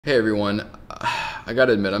Hey everyone, I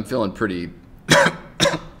gotta admit I'm feeling pretty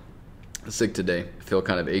sick today. I feel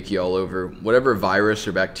kind of achy all over. Whatever virus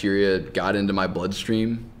or bacteria got into my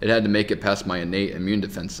bloodstream, it had to make it past my innate immune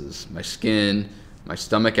defenses. My skin, my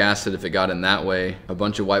stomach acid if it got in that way, a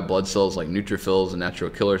bunch of white blood cells like neutrophils and natural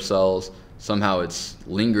killer cells. Somehow it's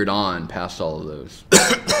lingered on past all of those.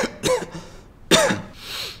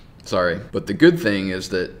 Sorry, but the good thing is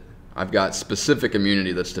that I've got specific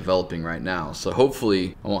immunity that's developing right now, so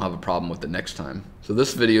hopefully I won't have a problem with it next time. So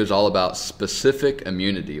this video is all about specific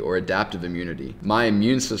immunity or adaptive immunity. My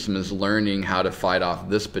immune system is learning how to fight off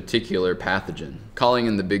this particular pathogen. Calling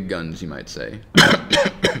in the big guns, you might say.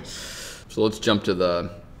 So let's jump to the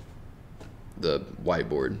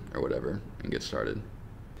whiteboard or whatever and get started.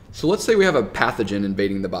 So let's say we have a pathogen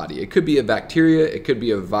invading the body. It could be a bacteria, it could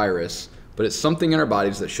be a virus, but it's something in our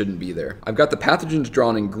bodies that shouldn't be there. I've got the pathogens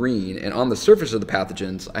drawn in green, and on the surface of the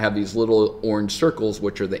pathogens, I have these little orange circles,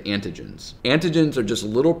 which are the antigens. Antigens are just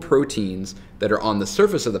little proteins that are on the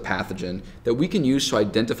surface of the pathogen that we can use to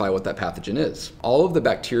identify what that pathogen is. All of the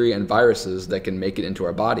bacteria and viruses that can make it into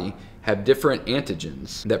our body have different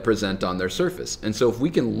antigens that present on their surface. And so if we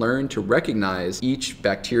can learn to recognize each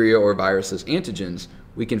bacteria or virus's antigens,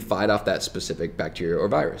 we can fight off that specific bacteria or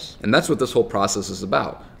virus. And that's what this whole process is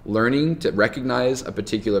about. Learning to recognize a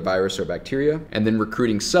particular virus or bacteria, and then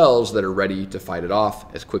recruiting cells that are ready to fight it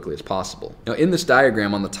off as quickly as possible. Now in this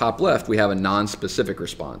diagram on the top left, we have a non-specific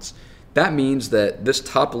response. That means that this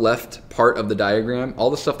top left part of the diagram, all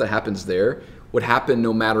the stuff that happens there, would happen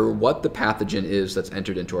no matter what the pathogen is that's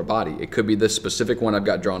entered into our body. It could be this specific one I've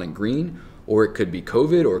got drawn in green, or it could be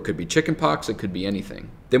COVID, or it could be chickenpox, it could be anything.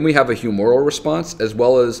 Then we have a humoral response as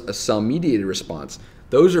well as a cell-mediated response.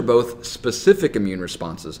 Those are both specific immune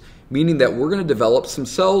responses, meaning that we're going to develop some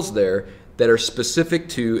cells there that are specific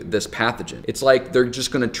to this pathogen. It's like they're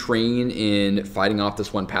just going to train in fighting off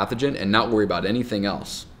this one pathogen and not worry about anything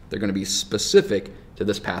else. They're going to be specific to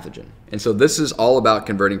this pathogen. And so this is all about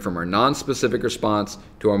converting from our non-specific response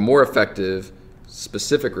to our more effective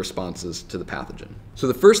specific responses to the pathogen. So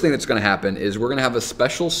the first thing that's going to happen is we're going to have a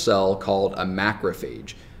special cell called a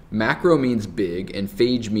macrophage. Macro means big and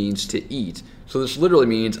phage means to eat. So this literally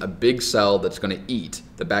means a big cell that's going to eat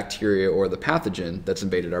the bacteria or the pathogen that's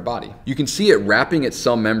invaded our body. You can see it wrapping its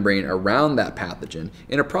cell membrane around that pathogen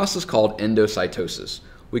in a process called endocytosis.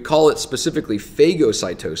 We call it specifically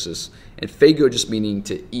phagocytosis, and phago just meaning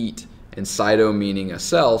to eat, and cyto meaning a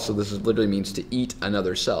cell, so this literally means to eat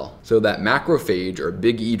another cell. So that macrophage or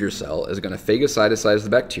big eater cell is going to phagocytosize the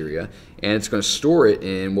bacteria, and it's going to store it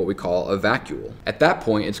in what we call a vacuole. At that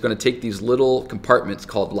point, it's going to take these little compartments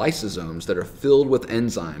called lysosomes that are filled with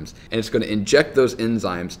enzymes, and it's going to inject those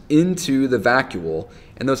enzymes into the vacuole,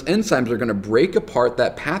 and those enzymes are going to break apart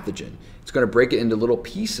that pathogen. It's going to break it into little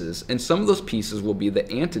pieces, and some of those pieces will be the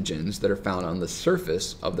antigens that are found on the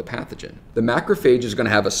surface of the pathogen. The macrophage is going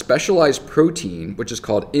to have a specialized protein, which is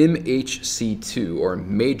called MHC2, or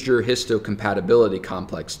major histocompatibility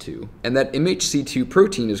complex 2. And that MHC2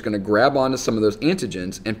 protein is going to grab onto some of those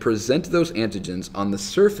antigens and present those antigens on the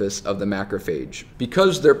surface of the macrophage.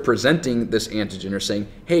 Because they're presenting this antigen or saying,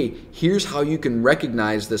 hey, here's how you can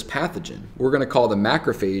recognize this pathogen, we're going to call the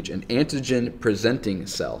macrophage an antigen presenting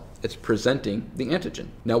cell. It's presenting the antigen.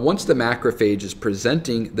 Now, once the macrophage is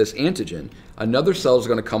presenting this antigen, another cell is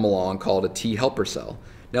going to come along called a T helper cell.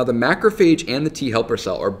 Now, the macrophage and the T helper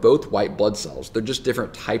cell are both white blood cells. They're just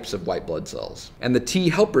different types of white blood cells. And the T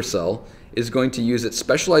helper cell is going to use its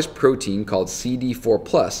specialized protein called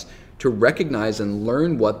CD4+ to recognize and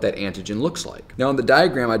learn what that antigen looks like. Now, in the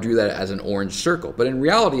diagram, I drew that as an orange circle, but in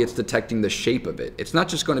reality, it's detecting the shape of it. It's not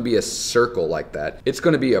just going to be a circle like that. It's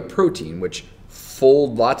going to be a protein, which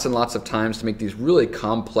fold lots and lots of times to make these really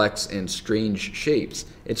complex and strange shapes.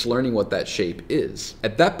 It's learning what that shape is.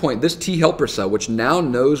 At that point, this T helper cell, which now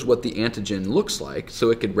knows what the antigen looks like so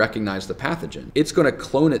it could recognize the pathogen, it's going to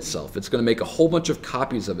clone itself. It's going to make a whole bunch of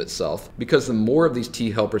copies of itself, because the more of these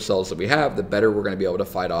T helper cells that we have, the better we're going to be able to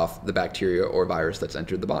fight off the bacteria or virus that's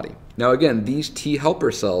entered the body. Now again, these T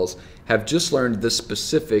helper cells have just learned this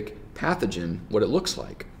specific pathogen, what it looks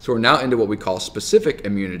like. So we're now into what we call specific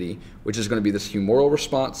immunity, which is going to be this humoral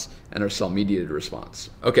response and our cell-mediated response.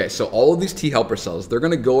 Okay, so all of these T helper cells, they're going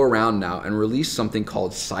to go around now and release something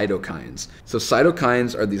called cytokines. So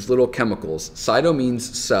cytokines are these little chemicals. Cyto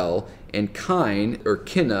means cell, and kine or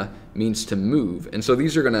kinna means to move. And so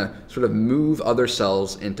these are going to sort of move other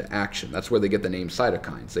cells into action. That's where they get the name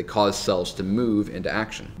cytokines. They cause cells to move into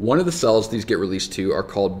action. One of the cells these get released to are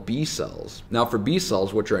called B cells. Now for B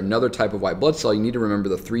cells, which are another type of white blood cell, you need to remember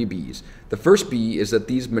the 3 Bs. The first B is that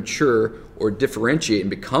these mature or differentiate and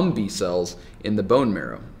become B cells in the bone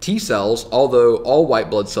marrow. T cells, although all white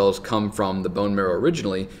blood cells come from the bone marrow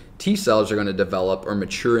originally, T cells are going to develop or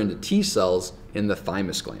mature into T cells in the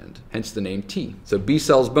thymus gland, hence the name T. So B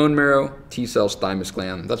cells bone marrow, T cells thymus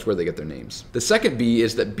gland, that's where they get their names. The second B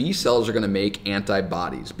is that B cells are going to make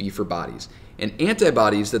antibodies, B for bodies. And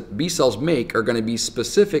antibodies that B cells make are going to be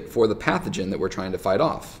specific for the pathogen that we're trying to fight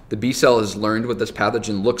off. The B cell has learned what this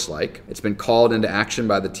pathogen looks like. It's been called into action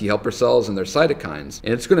by the T helper cells and their cytokines,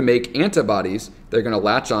 and it's going to make antibodies that are going to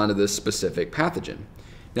latch onto this specific pathogen.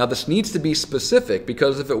 Now this needs to be specific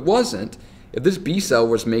because if it wasn't, if this B cell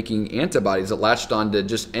was making antibodies that latched onto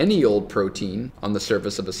just any old protein on the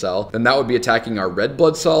surface of a cell, then that would be attacking our red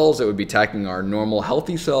blood cells, it would be attacking our normal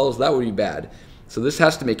healthy cells, that would be bad. So this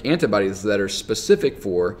has to make antibodies that are specific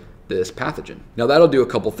for this pathogen. Now that'll do a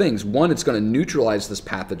couple things. One, it's going to neutralize this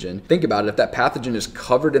pathogen. Think about it, if that pathogen is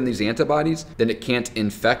covered in these antibodies, then it can't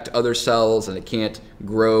infect other cells and it can't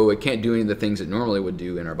grow, it can't do any of the things it normally would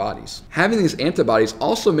do in our bodies. Having these antibodies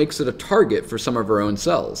also makes it a target for some of our own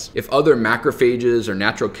cells. If other macrophages or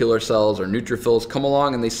natural killer cells or neutrophils come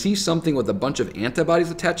along and they see something with a bunch of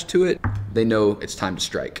antibodies attached to it, they know it's time to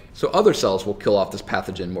strike. So other cells will kill off this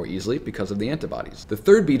pathogen more easily because of the antibodies. The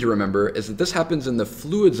third B to remember is that this happens in the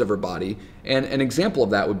fluids of our body, and an example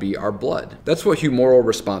of that would be our blood. That's what humoral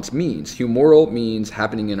response means. Humoral means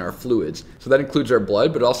happening in our fluids. So that includes our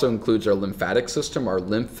blood, but also includes our lymphatic system, our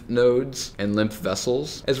lymph nodes and lymph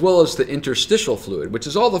vessels, as well as the interstitial fluid, which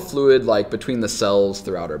is all the fluid like between the cells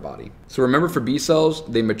throughout our body. So remember, for B cells,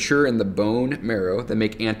 they mature in the bone marrow, they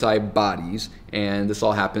make antibodies, and this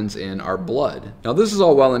all happens in our blood. Now this is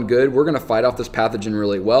all well and good. We're going to fight off this pathogen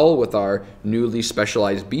really well with our newly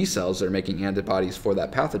specialized B cells that are making antibodies for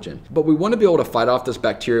that pathogen. But we want to be able to fight off this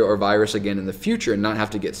bacteria or virus again in the future and not have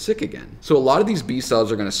to get sick again. So a lot of these B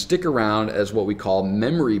cells are going to stick around as what we call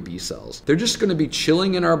memory B cells. They're just going to be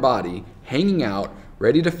chilling in our body, hanging out,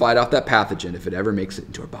 ready to fight off that pathogen if it ever makes it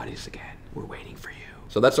into our bodies again. We're waiting for you.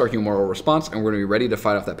 So that's our humoral response, and we're going to be ready to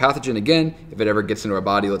fight off that pathogen again if it ever gets into our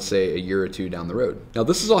body, let's say a year or 2 down the road. Now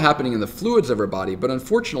this is all happening in the fluids of our body, but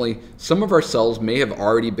unfortunately some of our cells may have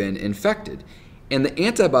already been infected. And the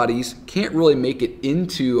antibodies can't really make it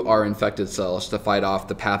into our infected cells to fight off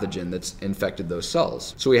the pathogen that's infected those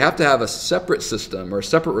cells. So we have to have a separate system or a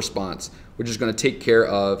separate response which is going to take care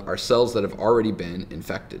of our cells that have already been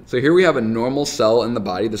infected. So here we have a normal cell in the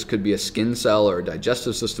body. This could be a skin cell or a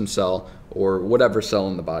digestive system cell or whatever cell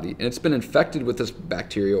in the body, and it's been infected with this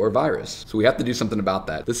bacteria or virus. So we have to do something about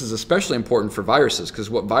that. This is especially important for viruses because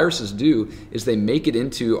what viruses do is they make it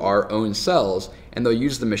into our own cells, and they'll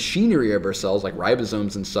use the machinery of our cells like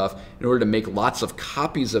ribosomes and stuff in order to make lots of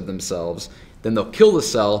copies of themselves. Then they'll kill the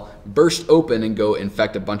cell, burst open, and go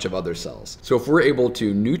infect a bunch of other cells. So if we're able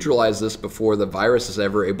to neutralize this before the virus is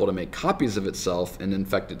ever able to make copies of itself in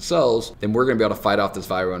infected cells, then we're going to be able to fight off this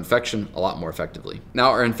viral infection a lot more effectively.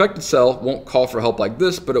 Now, our infected cell won't call for help like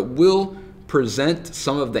this, but it will present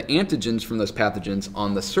some of the antigens from those pathogens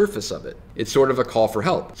on the surface of it. It's sort of a call for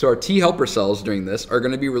help. So our T helper cells during this are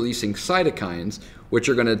going to be releasing cytokines, which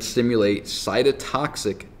are going to stimulate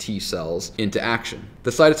cytotoxic T cells into action.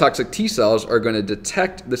 The cytotoxic T cells are going to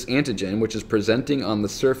detect this antigen, which is presenting on the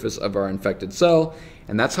surface of our infected cell,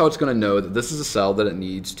 and that's how it's going to know that this is a cell that it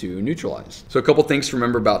needs to neutralize. So a couple things to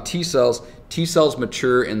remember about T cells. T cells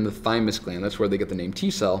mature in the thymus gland. That's where they get the name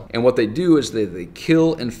T cell. And what they do is they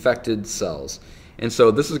kill infected cells. And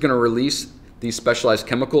so this is going to release these specialized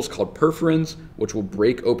chemicals called perforins, which will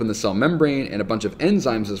break open the cell membrane, and a bunch of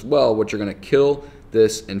enzymes as well, which are going to kill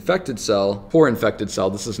this infected cell. Poor infected cell,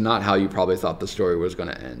 this is not how you probably thought the story was going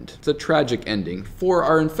to end. It's a tragic ending for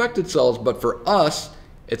our infected cells, but for us,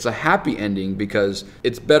 it's a happy ending because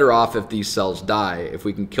it's better off if these cells die, if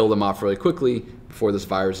we can kill them off really quickly before this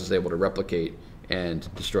virus is able to replicate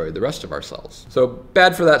and destroy the rest of our cells. So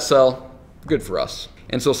bad for that cell, good for us.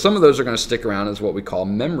 And so some of those are going to stick around as what we call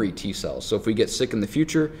memory T cells. So if we get sick in the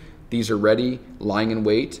future, these are ready, lying in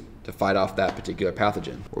wait to fight off that particular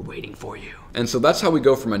pathogen. We're waiting for you. And so that's how we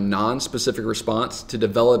go from a non-specific response to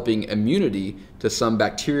developing immunity to some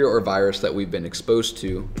bacteria or virus that we've been exposed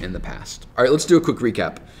to in the past. All right, let's do a quick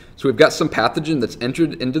recap. So we've got some pathogen that's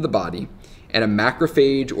entered into the body, and a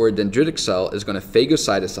macrophage or a dendritic cell is going to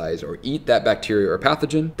phagocytosize or eat that bacteria or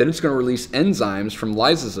pathogen. Then it's going to release enzymes from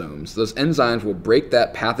lysosomes. Those enzymes will break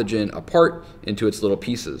that pathogen apart into its little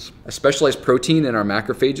pieces. A specialized protein in our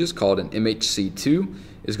macrophages called an MHC2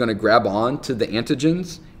 is going to grab on to the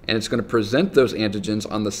antigens, and it's going to present those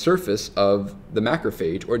antigens on the surface of the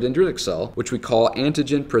macrophage or dendritic cell, which we call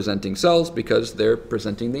antigen-presenting cells because they're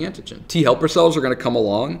presenting the antigen. T helper cells are going to come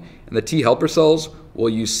along, and the T helper cells will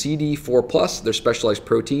use CD4+, their specialized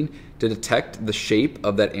protein, to detect the shape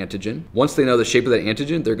of that antigen. Once they know the shape of that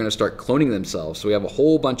antigen, they're going to start cloning themselves. So we have a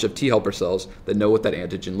whole bunch of T helper cells that know what that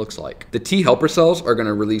antigen looks like. The T helper cells are going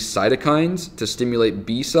to release cytokines to stimulate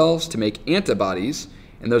B cells to make antibodies,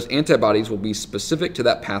 and those antibodies will be specific to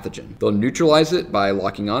that pathogen. They'll neutralize it by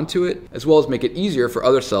locking onto it, as well as make it easier for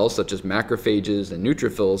other cells such as macrophages and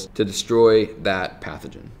neutrophils to destroy that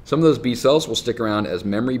pathogen. Some of those B cells will stick around as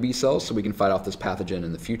memory B cells so we can fight off this pathogen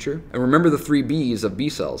in the future. And remember the 3 B's of B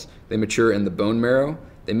cells. They mature in the bone marrow,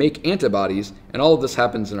 they make antibodies, and all of this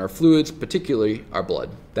happens in our fluids, particularly our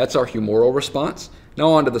blood. That's our humoral response. Now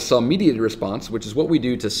on to the cell-mediated response, which is what we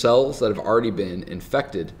do to cells that have already been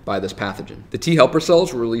infected by this pathogen. The T helper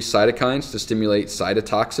cells will release cytokines to stimulate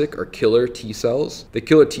cytotoxic or killer T cells. The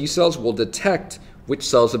killer T cells will detect which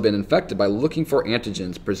cells have been infected by looking for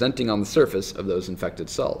antigens presenting on the surface of those infected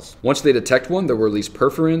cells. Once they detect one, they'll release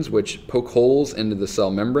perforins, which poke holes into the cell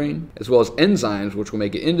membrane, as well as enzymes, which will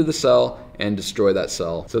make it into the cell and destroy that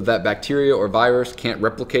cell so that bacteria or virus can't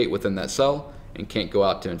replicate within that cell and can't go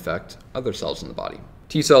out to infect other cells in the body.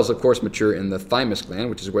 T cells, of course, mature in the thymus gland,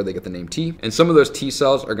 which is where they get the name T. And some of those T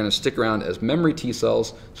cells are going to stick around as memory T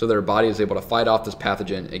cells so that our body is able to fight off this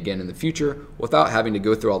pathogen again in the future without having to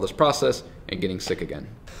go through all this process and getting sick again.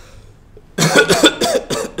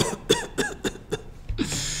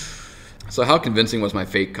 So how convincing was my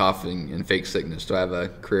fake coughing and fake sickness? Do I have a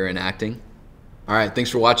career in acting? All right, thanks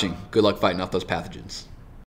for watching. Good luck fighting off those pathogens.